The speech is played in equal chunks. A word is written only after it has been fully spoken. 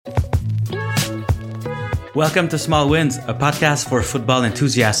Welcome to Small Wins, a podcast for football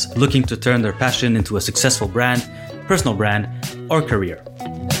enthusiasts looking to turn their passion into a successful brand, personal brand, or career.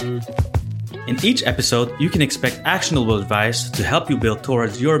 In each episode, you can expect actionable advice to help you build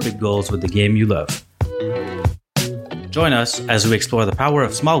towards your big goals with the game you love. Join us as we explore the power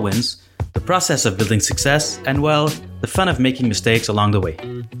of small wins, the process of building success, and, well, the fun of making mistakes along the way.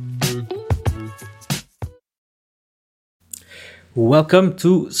 Welcome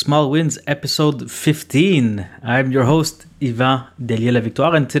to Small Wins episode 15. I'm your host, Yvan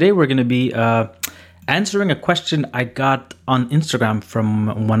Delia-Lavictoire, and today we're going to be answering a question I got on Instagram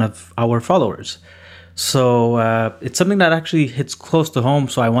from one of our followers. So it's something that actually hits close to home,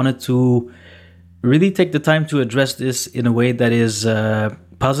 so I wanted to really take the time to address this in a way that is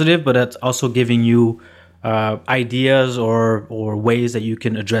positive, but that's also giving you ideas or ways that you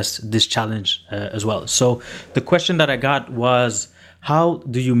can address this challenge as well. So the question that I got was, how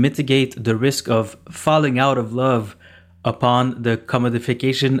do you mitigate the risk of falling out of love upon the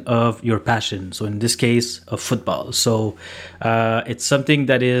commodification of your passion? So in this case, of football. So it's something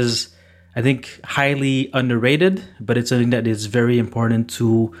that is, I think, highly underrated, but it's something that is very important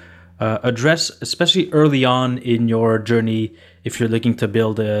to address, especially early on in your journey if you're looking to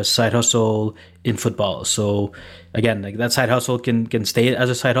build a side hustle in football. So again, like that side hustle can stay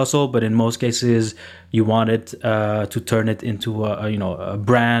as a side hustle, but in most cases you want it to turn it into a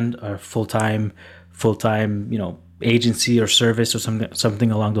brand or full-time agency or service or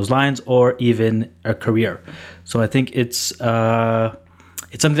something along those lines, or even a career. So I think it's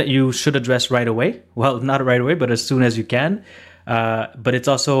something that you should address right away. Well, not right away, but as soon as you can. But it's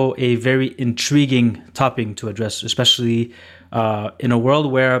also a very intriguing topic to address, especially in a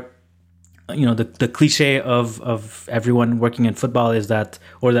world where, the cliche of everyone working in football is that,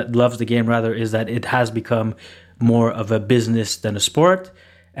 or that loves the game rather, is that it has become more of a business than a sport.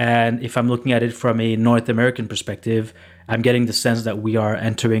 And if I'm looking at it from a North American perspective, I'm getting the sense that we are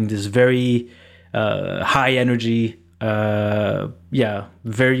entering this very high energy,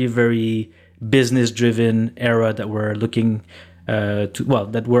 very, very business driven era that we're looking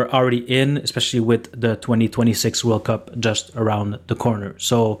that we're already in, especially with the 2026 World Cup just around the corner.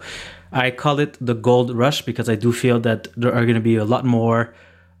 So I call it the gold rush because I do feel that there are going to be a lot more,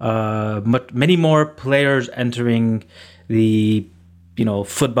 many more players entering the,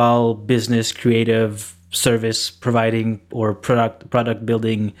 football business, creative service providing or product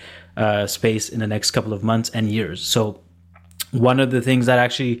building space in the next couple of months and years. So one of the things that I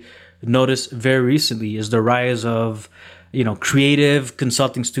actually noticed very recently is the rise of creative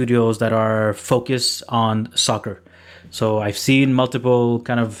consulting studios that are focused on soccer. So I've seen multiple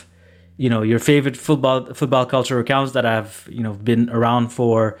kind of, your favorite football culture accounts that have, been around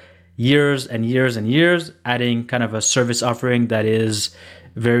for years and years and years, adding kind of a service offering that is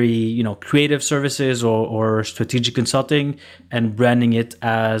very, creative services or strategic consulting, and branding it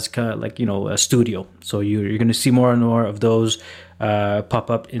as kind of like, a studio. So you're going to see more and more of those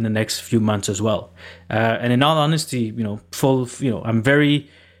pop up in the next few months as well. And in all honesty, I'm very,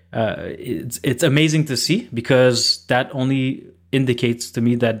 it's amazing to see, because that only indicates to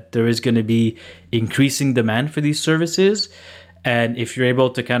me that there is going to be increasing demand for these services. And if you're able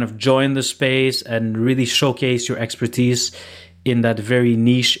to kind of join the space and really showcase your expertise in that very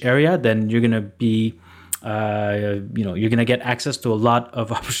niche area, then you're going to be, you're going to get access to a lot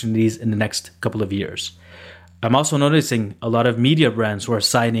of opportunities in the next couple of years. I'm also noticing a lot of media brands who are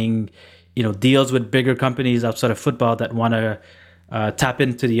signing, deals with bigger companies outside of football that want to tap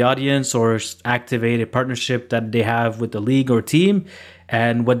into the audience or activate a partnership that they have with the league or team.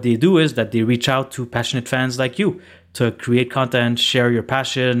 And what they do is that they reach out to passionate fans like you to create content, share your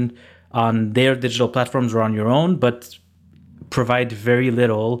passion on their digital platforms or on your own, but provide very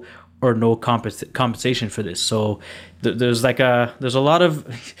little or no compensation for this. So there's a lot of,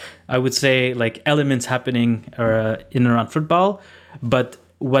 I would say, like elements happening in and around football. But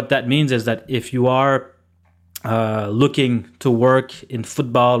what that means is that if you are looking to work in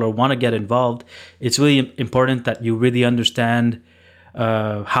football or want to get involved, it's really important that you really understand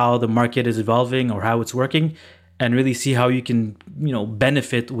how the market is evolving or how it's working, and really see how you can,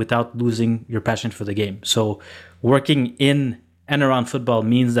 benefit without losing your passion for the game. So working in and around football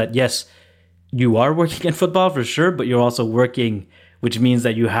means that, yes, you are working in football for sure, but you're also working, which means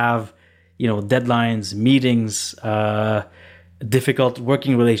that you have, deadlines, meetings, difficult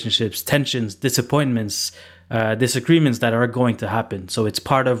working relationships, tensions, disappointments, disagreements that are going to happen. So it's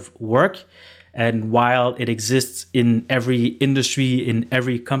part of work. And while it exists in every industry, in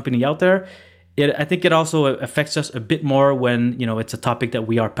every company out there, I think it also affects us a bit more when, it's a topic that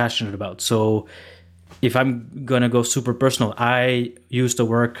we are passionate about. So if I'm gonna go super personal, I used to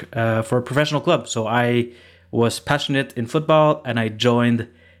work for a professional club, so I was passionate in football, and I joined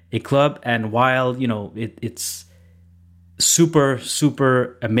a club. And while it's super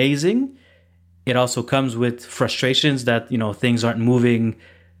super amazing, it also comes with frustrations that things aren't moving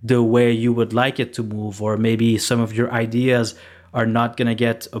the way you would like it to move, or maybe some of your ideas are not going to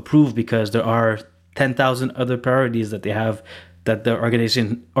get approved because there are 10,000 other priorities that they have, that the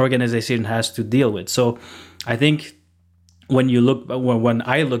organization has to deal with. So I think when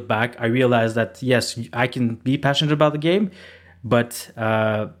I look back, I realize that yes, I can be passionate about the game, but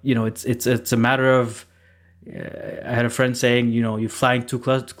it's a matter of I had a friend saying, you're flying too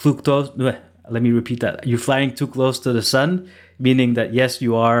close. Let me repeat that. You're flying too close to the sun, meaning that yes,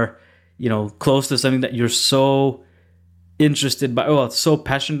 you are, close to something that you're so interested by, so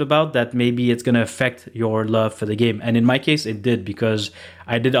passionate about, that maybe it's going to affect your love for the game. And in my case, it did, because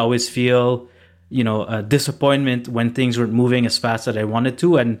I did always feel, a disappointment when things weren't moving as fast as I wanted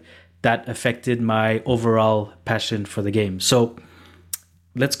to, and that affected my overall passion for the game. So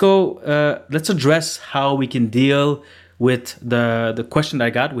let's address how we can deal with the question that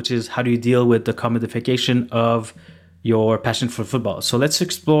I got, which is, how do you deal with the commodification of your passion for football? So let's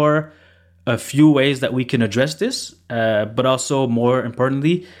explore a few ways that we can address this, but also, more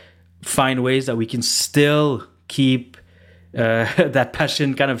importantly, find ways that we can still keep that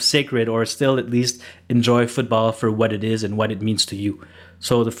passion kind of sacred, or still at least enjoy football for what it is and what it means to you.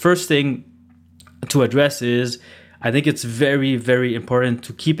 So the first thing to address is, I think it's very, very important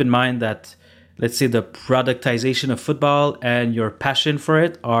to keep in mind that, let's say, the productization of football and your passion for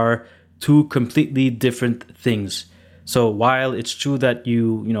it are two completely different things. So while it's true that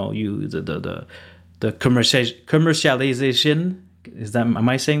the commercialization, am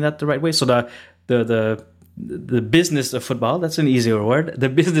I saying that the right way? So the business of football, that's an easier word. The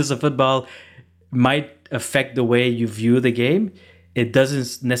business of football might affect the way you view the game. It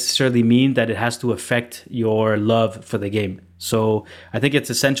doesn't necessarily mean that it has to affect your love for the game. So I think it's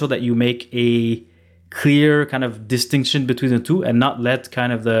essential that you make a clear kind of distinction between the two, and not let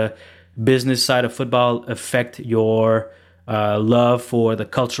kind of the business side of football affect your love for the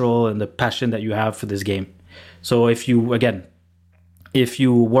cultural and the passion that you have for this game. So if you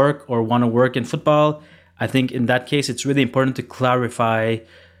work or want to work in football, I think in that case, it's really important to clarify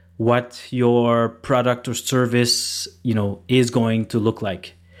what your product or service, is going to look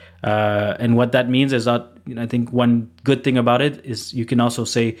like. And what that means is that, I think one good thing about it is you can also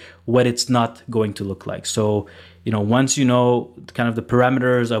say what it's not going to look like. So, once you know kind of the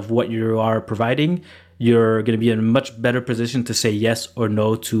parameters of what you are providing, you're going to be in a much better position to say yes or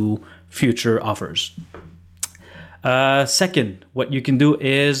no to future offers. Second, what you can do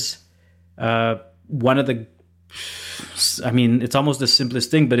is it's almost the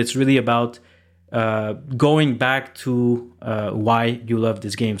simplest thing, but it's really about going back to why you love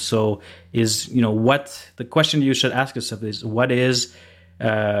this game. So what the question you should ask yourself is, what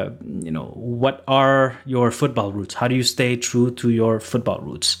are your football roots? How do you stay true to your football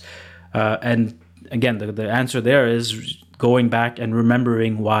roots? And again, the answer there is going back and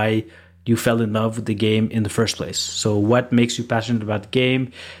remembering why you fell in love with the game in the first place. So what makes you passionate about the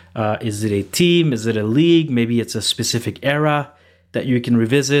game? Is it a team? Is it a league? Maybe it's a specific era that you can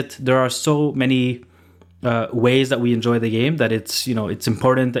revisit. There are so many ways that we enjoy the game that it's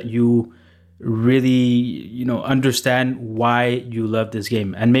important that you really understand why you love this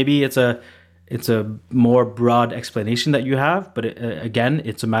game. And maybe it's a more broad explanation that you have, but again,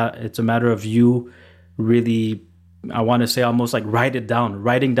 it's a matter of you really, I want to say, almost like writing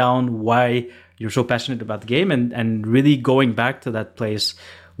down why you're so passionate about the game, and really going back to that place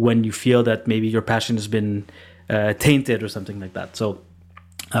when you feel that maybe your passion has been tainted or something like that. So,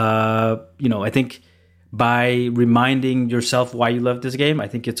 I think by reminding yourself why you love this game, I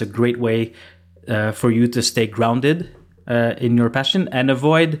think it's a great way for you to stay grounded in your passion and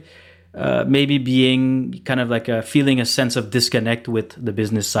avoid maybe being kind of like feeling a sense of disconnect with the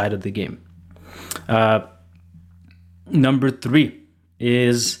business side of the game. Number 3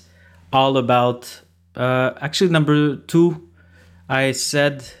 is all about, actually number 2, I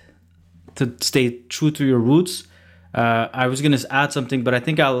said to stay true to your roots. I was going to add something, but I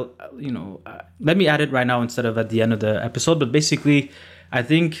think let me add it right now instead of at the end of the episode. But basically, I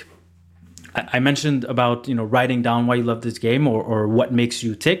think I mentioned about, writing down why you love this game or what makes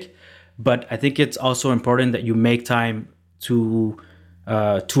you tick. But I think it's also important that you make time to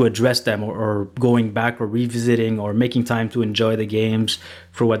address them, or going back or revisiting or making time to enjoy the games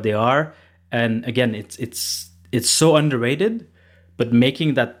for what they are. And again, it's so underrated, but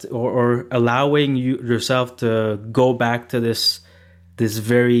making that or allowing yourself to go back to this this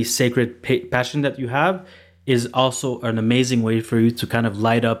very sacred passion that you have is also an amazing way for you to kind of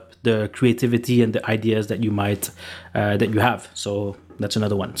light up the creativity and the ideas that you might that you have. So that's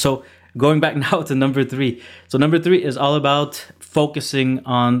another one. So going back now to number 3. So number 3 is all about focusing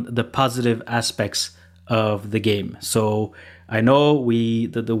on the positive aspects of the game. So I know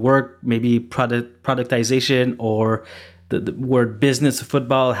the word maybe productization or the word business of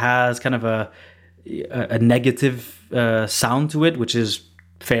football has kind of a negative sound to it, which is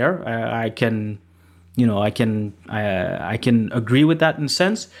fair. I can agree with that in a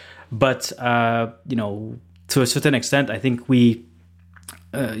sense, but to a certain extent, I think we,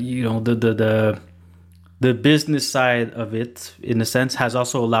 the business side of it, in a sense, has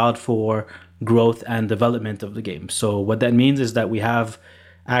also allowed for growth and development of the game. So what that means is that we have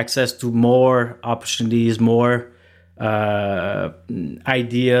access to more opportunities, more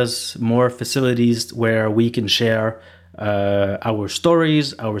ideas, more facilities where we can share our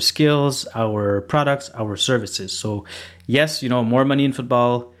stories, our skills, our products, our services. So yes, more money in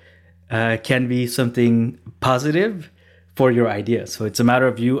football can be something positive for your idea. So it's a matter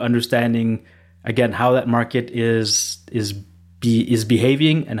of you understanding, again, how that market is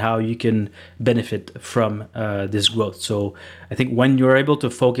behaving and how you can benefit from this growth. So I think when you're able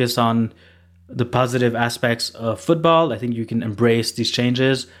to focus on the positive aspects of football, I think you can embrace these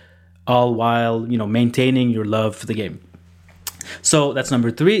changes, all while maintaining your love for the game. So that's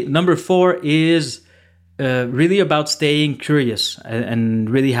number 3. Number 4 is really about staying curious and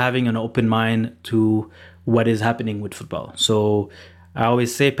really having an open mind to what is happening with football. So I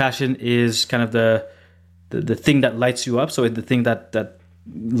always say passion is kind of the thing that lights you up. So it's the thing that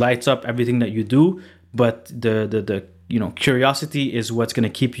lights up everything that you do. But the curiosity is what's going to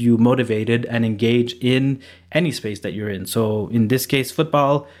keep you motivated and engaged in any space that you're in. So in this case,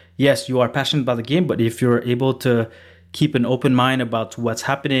 football, yes, you are passionate about the game, but if you're able to keep an open mind about what's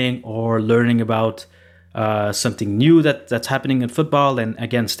happening or learning about something new that's happening in football, and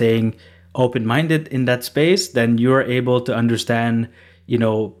again, staying open-minded in that space, then you're able to understand,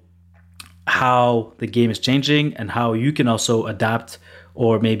 how the game is changing and how you can also adapt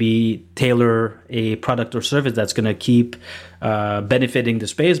or maybe tailor a product or service that's going to keep benefiting the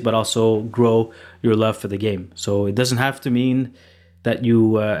space, but also grow your love for the game. So it doesn't have to mean that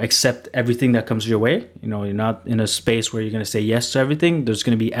you accept everything that comes your way. You're not in a space where you're going to say yes to everything. There's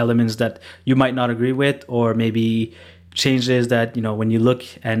going to be elements that you might not agree with, or maybe changes that, when you look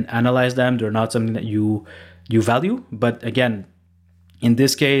and analyze them, they're not something that you value. But again, in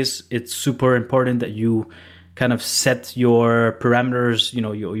this case, it's super important that you kind of set your parameters,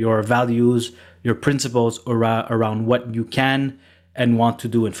 your values, your principles around what you can and want to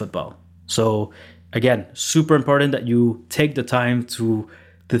do in football. So again, super important that you take the time to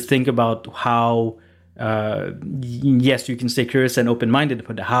think about how, yes, you can stay curious and open-minded,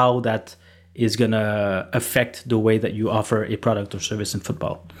 but how that is going to affect the way that you offer a product or service in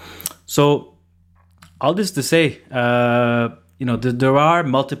football. So all this to say, there are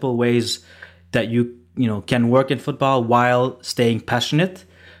multiple ways that you can work in football while staying passionate,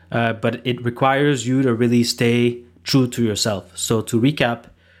 but it requires you to really stay true to yourself. So to recap,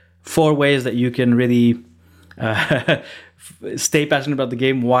 4 ways that you can really stay passionate about the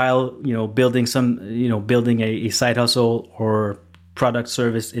game while building a side hustle or product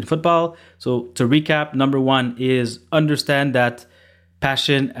service in football. So to recap, number 1 is understand that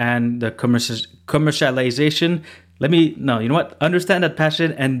passion and the commercialization. Understand that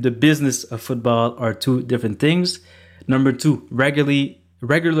passion and the business of football are 2 different things. Number 2, regularly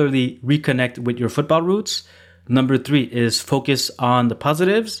reconnect with your football roots. Number 3 is focus on the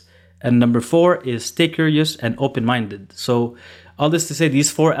positives. And number 4 is stay curious and open-minded. So all this to say,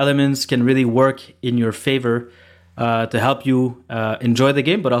 these 4 elements can really work in your favor to help you enjoy the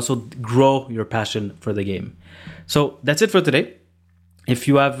game, but also grow your passion for the game. So that's it for today. If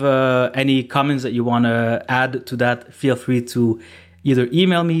you have any comments that you want to add to that, feel free to either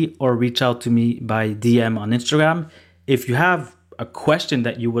email me or reach out to me by DM on Instagram. If you have a question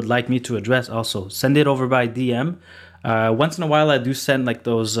that you would like me to address, also send it over by DM. Once in a while, I do send like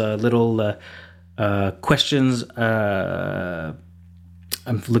those little questions. I'm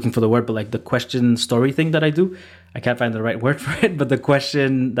looking for the word, but like the question story thing that I do. I can't find the right word for it, but the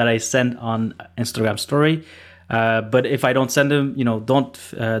question that I send on Instagram story. But if I don't send them,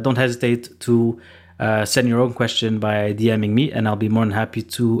 don't hesitate to send your own question by DMing me, and I'll be more than happy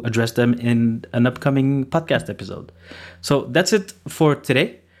to address them in an upcoming podcast episode. So that's it for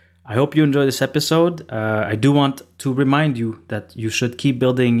today. I hope you enjoyed this episode. I do want to remind you that you should keep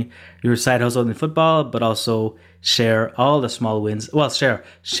building your side hustle in football, but also share all the small wins. Well,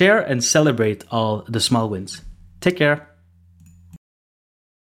 share and celebrate all the small wins. Take care.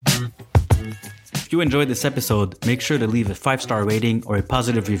 If you enjoyed this episode, make sure to leave a 5-star rating or a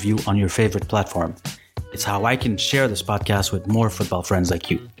positive review on your favorite platform. It's how I can share this podcast with more football friends like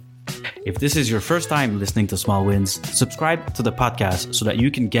you. If this is your first time listening to Small Wins, subscribe to the podcast so that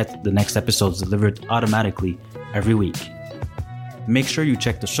you can get the next episodes delivered automatically every week. Make sure you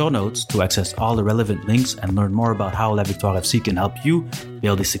check the show notes to access all the relevant links and learn more about how La Victoire FC can help you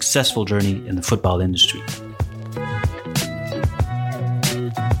build a successful journey in the football industry.